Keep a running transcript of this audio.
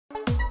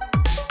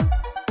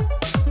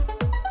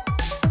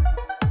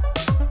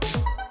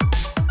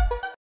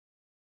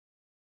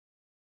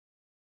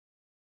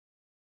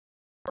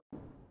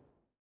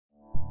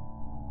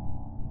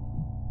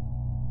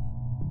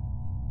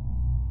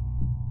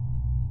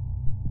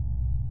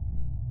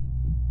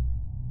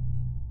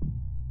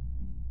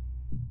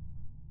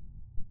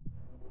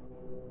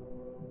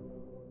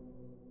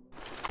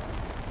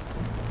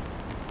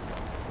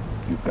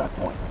You've got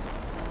point.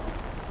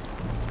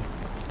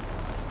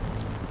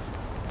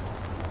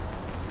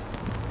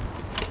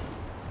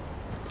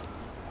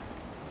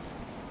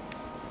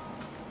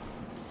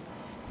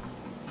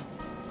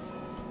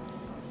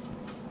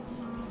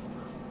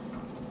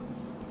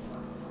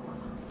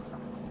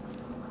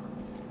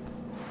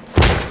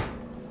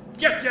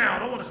 Get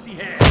down! I want to see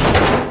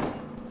hands!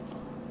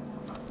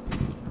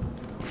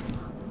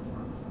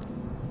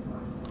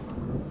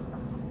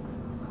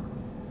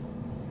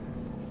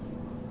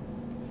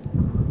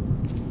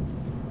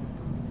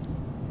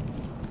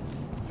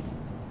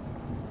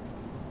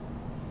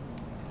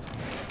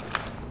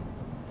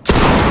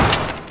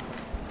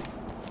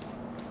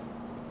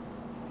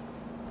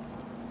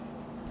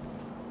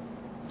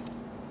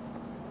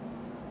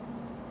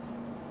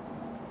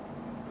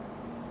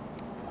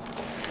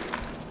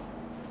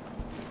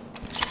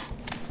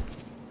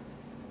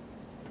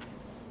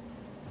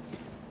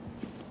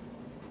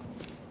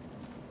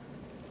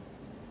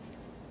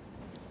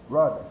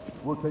 Roger.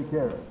 We'll take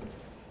care of it.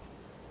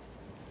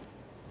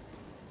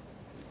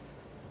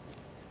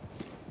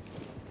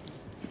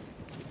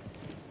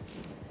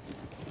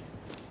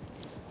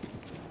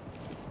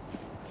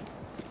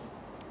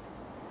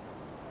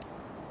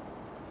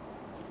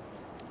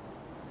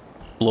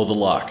 Blow the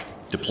lock.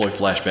 Deploy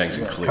flashbangs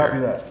and clear. Copy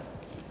that.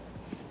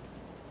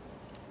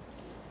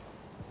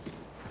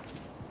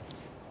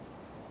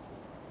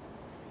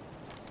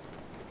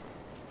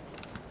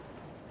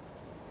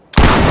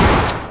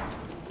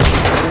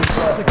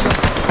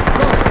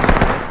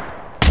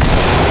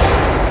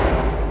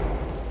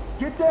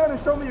 Get down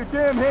and show me your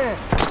damn hand.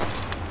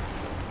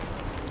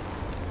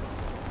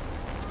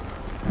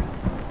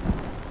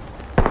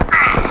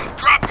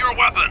 Drop your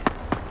weapon!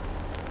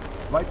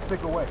 Light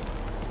stick away.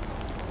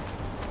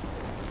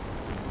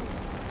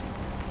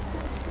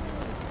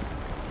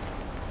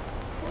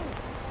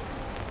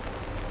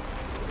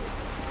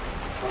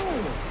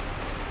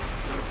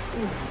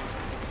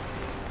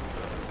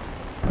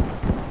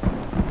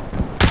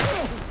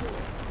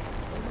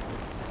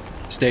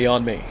 Stay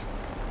on me.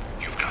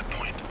 You've got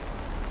point.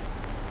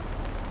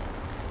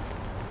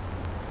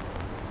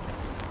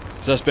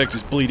 Suspect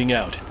is bleeding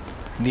out.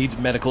 Needs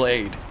medical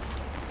aid.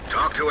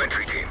 Talk to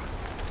entry team.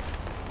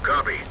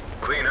 Copy.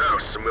 Clean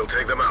house and we'll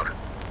take them out.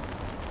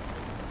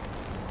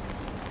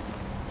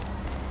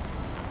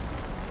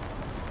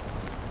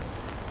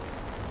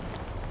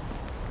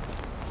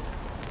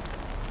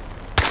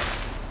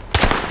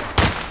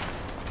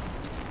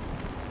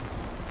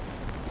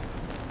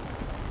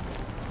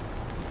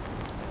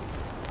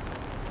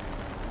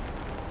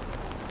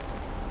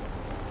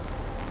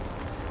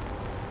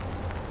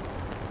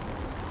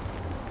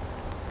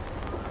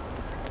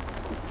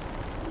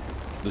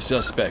 The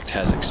suspect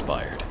has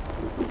expired.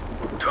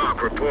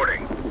 Talk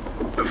reporting.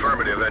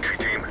 Affirmative, entry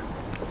team.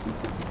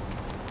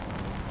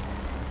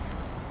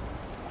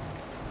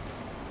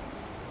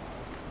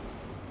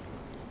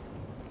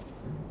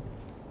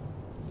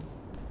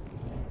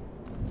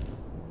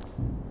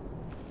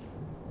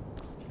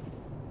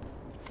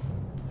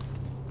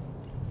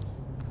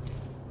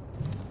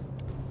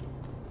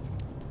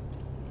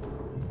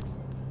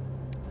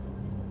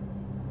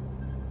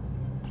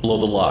 Blow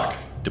the lock.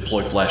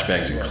 Deploy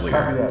flashbangs and Copy clear.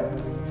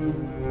 that.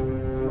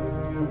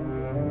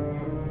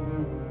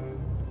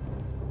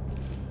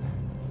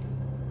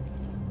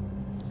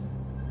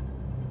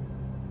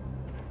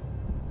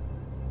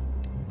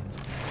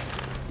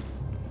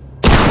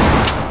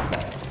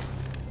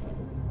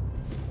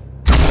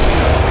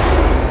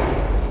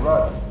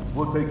 Roger.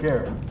 We'll take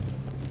care of it.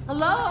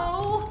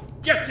 Hello?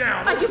 Get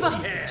down! I I give want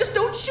up. to see hands! Just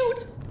don't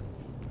shoot.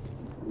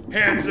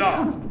 Hands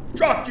up!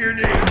 Drop to your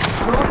knees!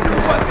 Drop your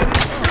weapon!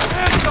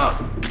 Hands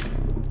up!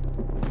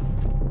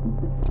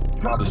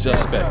 The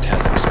suspect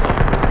has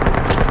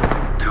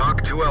expired.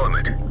 Talk to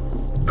element.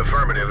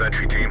 Affirmative,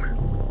 entry team.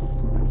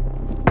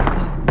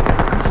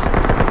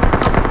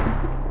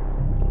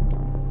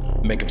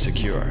 Make him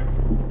secure.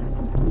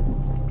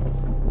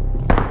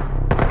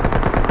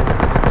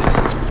 This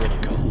is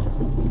critical.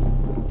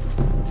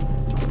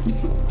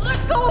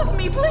 Let go of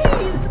me,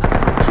 please.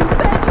 I'm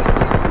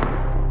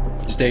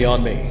begging you. Stay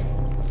on me.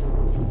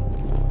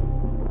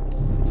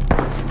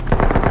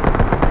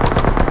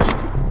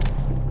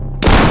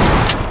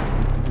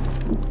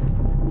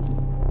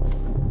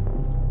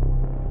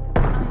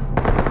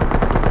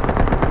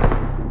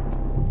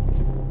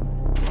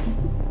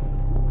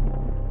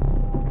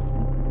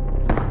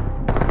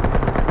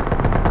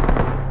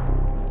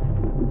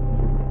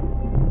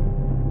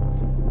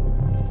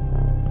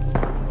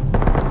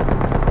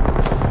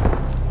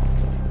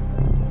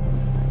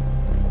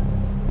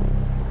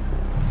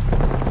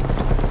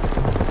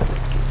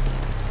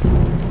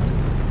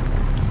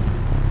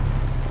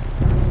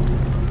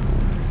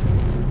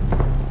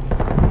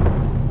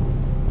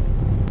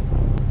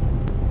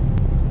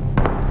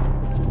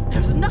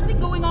 There's nothing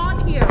going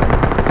on here.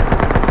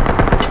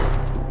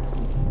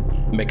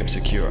 Make him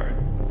secure.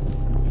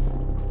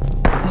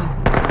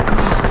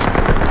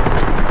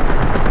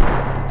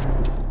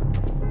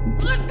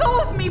 Let go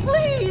of me,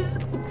 please.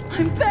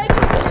 I'm begging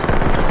you.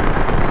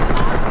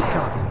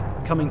 Copy.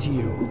 coming to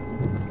you.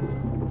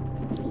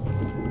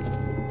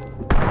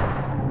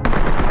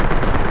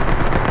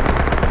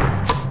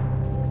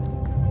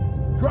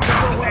 Drop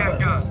the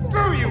weapons.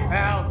 Screw you,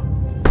 pal!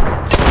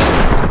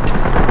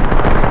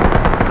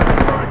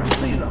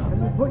 See them.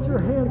 And you put your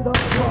hands up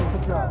and drop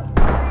the gun.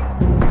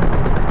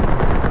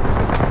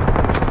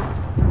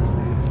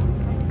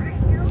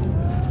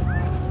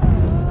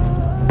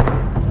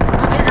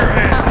 Keep your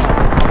hands up!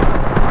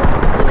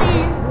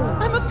 Please,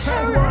 I'm a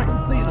parent.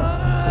 See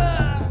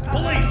them.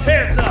 Police,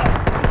 hands up!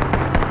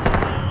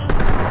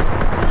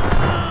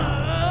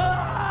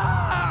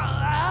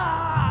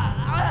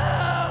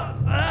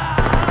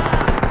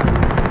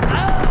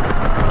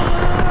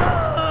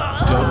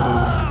 Don't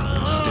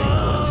move. Stay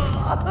put.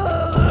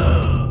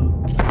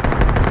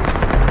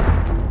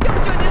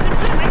 Don't do this in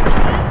front of my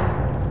kids.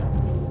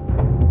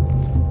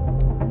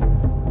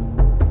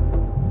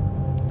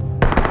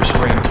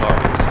 Restrain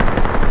targets.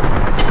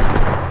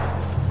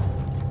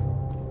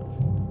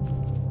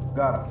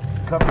 Got him.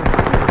 Cover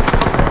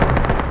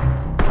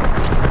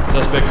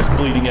Suspect is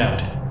bleeding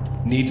out.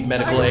 Needs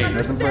medical aid.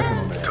 Nothing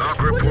personal, man.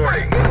 Talk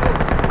reporting.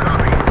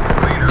 Copy.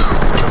 Clean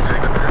house. We'll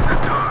take it. This is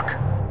Talk.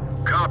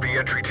 Copy,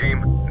 entry team.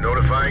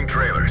 Notifying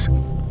trailers.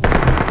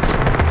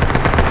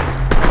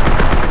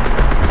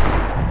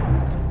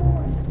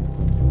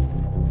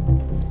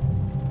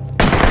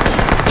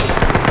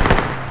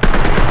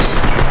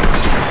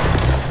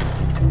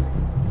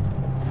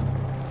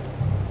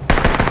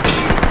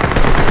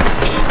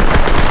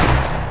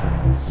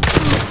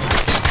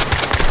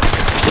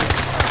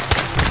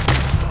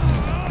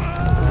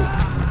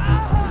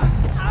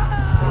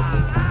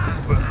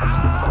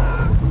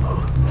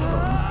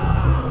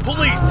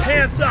 Police,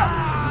 hands up!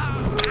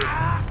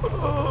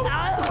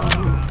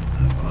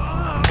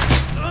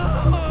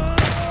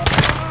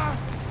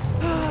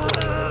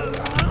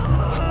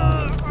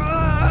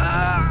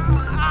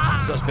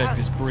 Suspect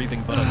is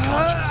breathing but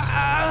unconscious.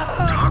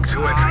 Talk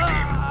to entry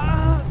team.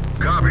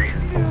 Copy.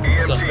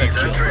 Suspect EMTs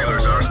killed. and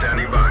trailers are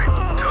standing by.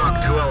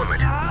 Talk to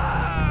element.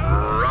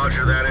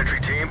 Roger that, entry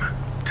team.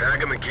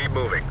 Tag him and keep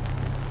moving.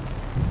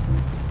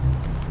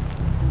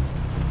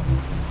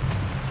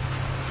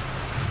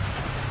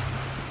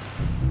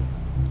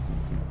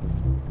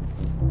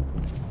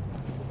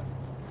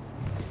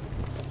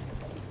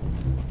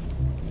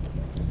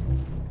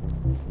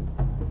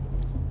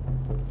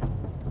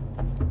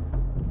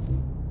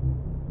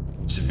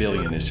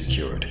 Civilian is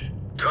secured.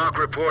 Talk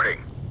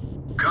reporting.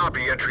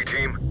 Copy, entry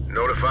team.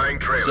 Notifying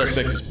trailers.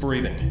 Suspect is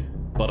breathing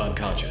but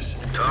unconscious.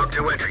 Talk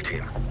to entry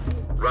team.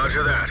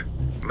 Roger that.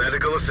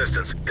 Medical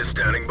assistance is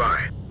standing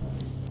by.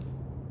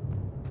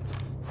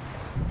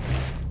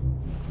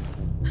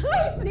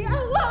 Leave me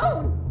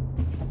alone.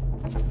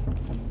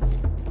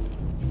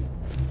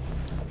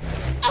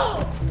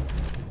 Oh,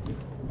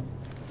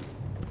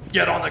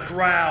 Get on the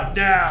ground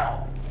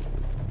now!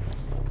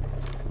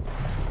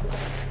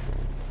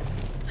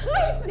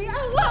 leave me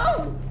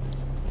alone.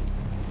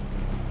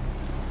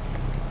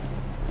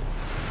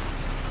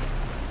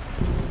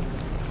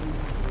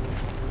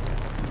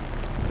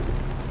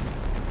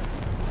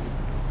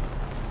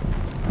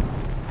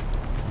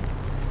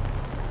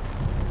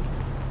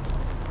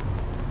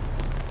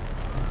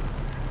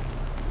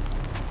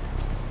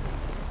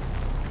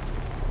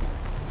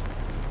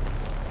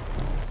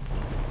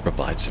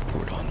 Provide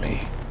support on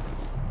me.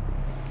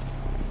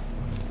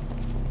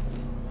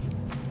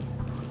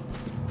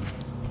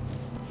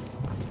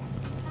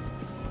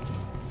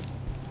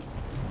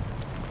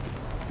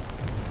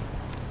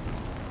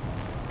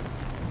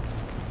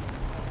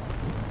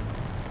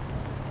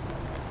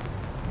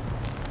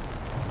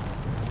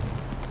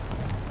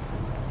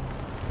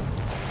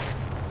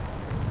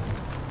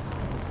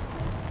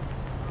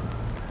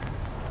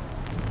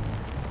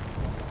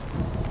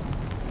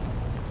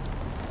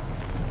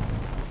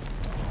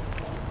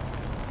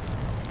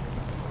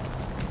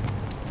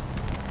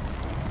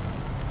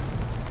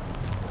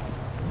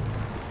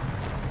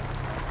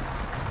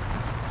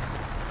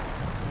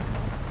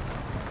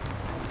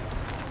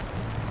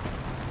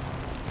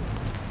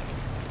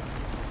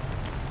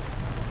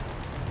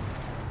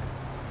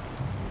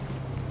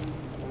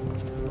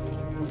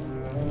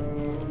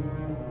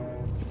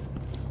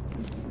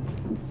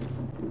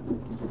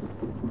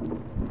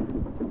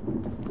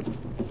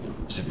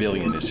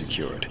 Civilian is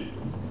secured.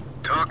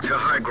 Talk to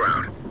high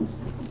ground.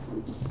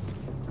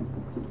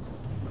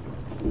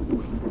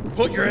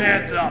 Put your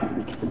hands up!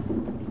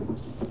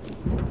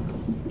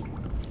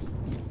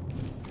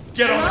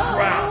 Get on the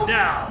ground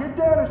now! Get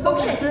down and show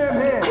me your damn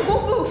hands. I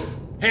won't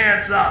move.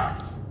 Hands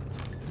up!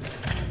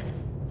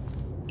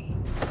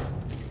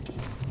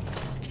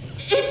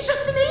 It's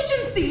just an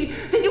agency.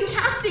 They do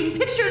casting,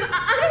 pictures.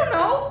 I don't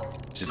know.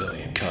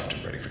 Civilian cuffed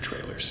and ready for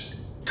trailers.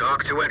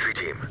 Talk to entry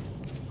team.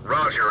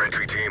 Roger,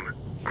 entry team.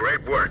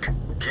 Great work.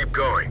 Keep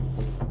going.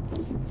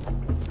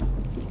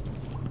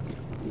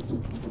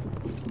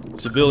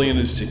 Civilian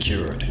is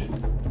secured.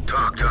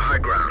 Talk to high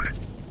ground.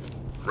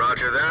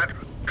 Roger that.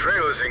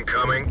 Trailers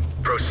incoming.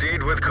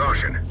 Proceed with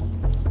caution.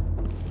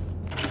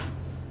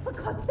 For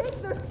God's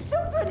sake, there's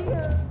children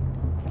here.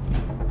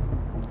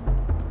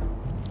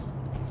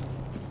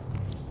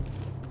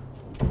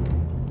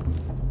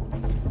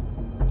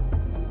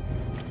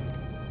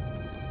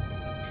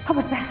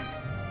 What was that?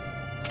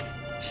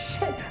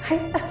 Shit,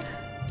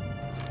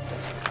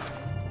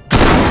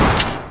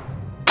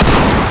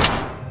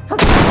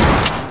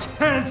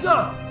 Hands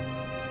up!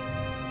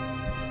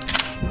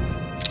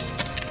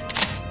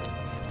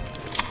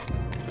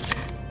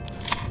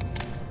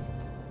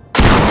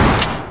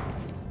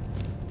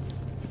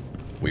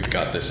 We've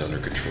got this under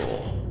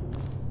control.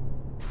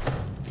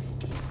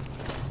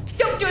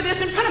 Don't do this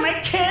in front of my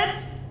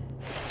kids!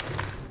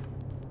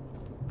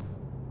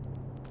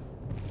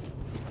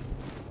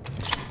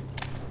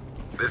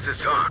 This is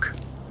talk.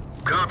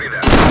 Copy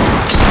that.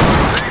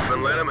 Safe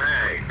and let him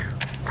hang.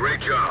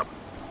 Great job.